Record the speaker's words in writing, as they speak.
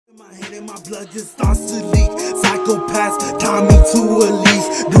My head and my blood just starts to leak. Psychopaths tie me to a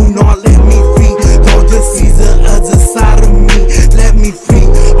leash. Do not let me free. Don't just see the other side of me. Let me free.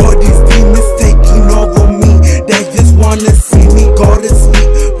 All these demons taking over me. They just wanna see me go to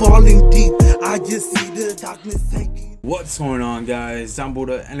sleep. Falling deep. I just see the darkness taking. What's going on, guys? I'm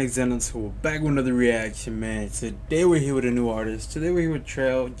Buddha and Alexander, so we're back with another reaction, man. Today we're here with a new artist. Today we're here with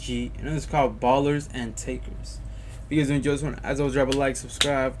Trail G, and it's called Ballers and Takers. If you guys enjoy this one, as always, drop a like,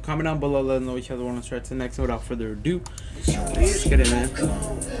 subscribe, comment down below, let us know each other want to start to the next. Without further ado, let's get it, man.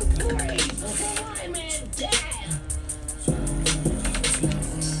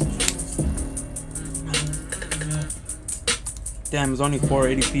 Damn, it's only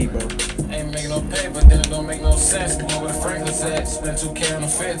 480p, bro. Ain't making no pay, but then it don't make no sense. Boy, where the Franklin's at? Spent 2K on the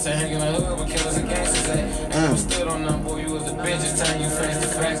fence and hanging the hood with killers and gangsters at. Ain't stood on them, boy, you was a bitch. It's time you face the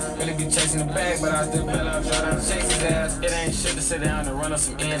facts. Really be chasing the bag, but I still bail out, try to chase his ass. It ain't shit to sit down and run up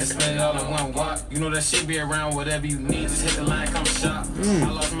some ends and spend it all in one walk. You know that shit be around, whatever you need, just hit the line, come shop. I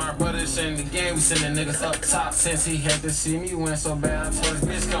lost my brother, shit in the game, we sending niggas up top. Since he had to see me win so bad, I told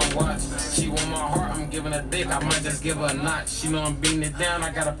his bitch come watch. She want my heart, I'm giving her dick, I might just give her a notch. She know I'm beating it down,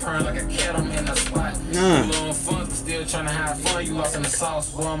 I got a purr like a cat, I'm in the spot. You long fun, but still trying to have fun. You lost in the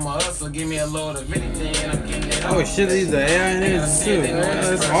sauce, boy, I'm a hustler. Give me a load of anything, and I'm getting it. Oh shit, these are AI in it too.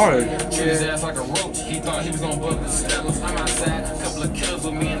 That's hard. Treat his ass like a roach. He thought he was gonna bug the steppers. I'm outside, a couple of killers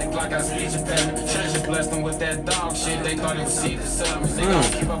with me, and the Glock got speech impediment. Church blessed them with that dog shit. They thought it was see the settlements. They gon'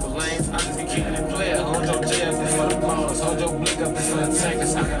 keep up with lanes. I just be keeping it player. Hold your jabs, this for the ballers. Hold your blick up, this for the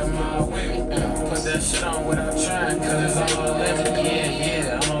tankers. I got a mile with me. Put that shit on without trying, cause it's all a limit.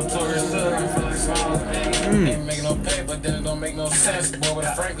 Yeah, I'm on tourist thug. I'm feeling small, baby. Ain't making no paper, then it don't make no sense. Boy, where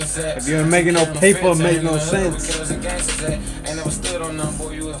the Franklin's at? If you ain't making no paper, it make no sense. Ain't never stood on them,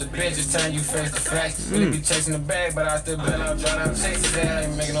 boy, you was a bitch. It's time you face the facts. Really be chasing the bag, but I still bail out, try to chase his ass.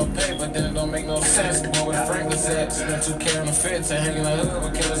 Ain't making no paper, then it don't make no sense. Boy, where the Franklin's at? Spent 2K on the fence and hanging the hood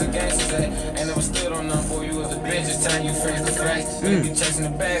with killers and gangsters at. Ain't never stood on them, boy, you was a bitch. It's time you face the facts. Really be chasing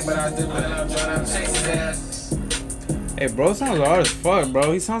the bag, but I still bail out, try to chase his ass. Hey, bro, sounds hard as fuck,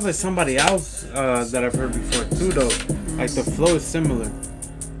 bro. He sounds like somebody else that I've heard before too, though. Like the flow is similar,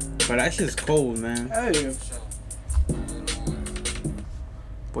 but that shit's cold, man. Hey.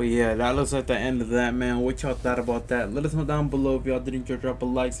 But yeah, that looks like the end of that, man. What y'all thought about that? Let us know down below. If y'all did enjoy, drop a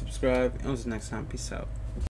like, subscribe, and until next time, peace out.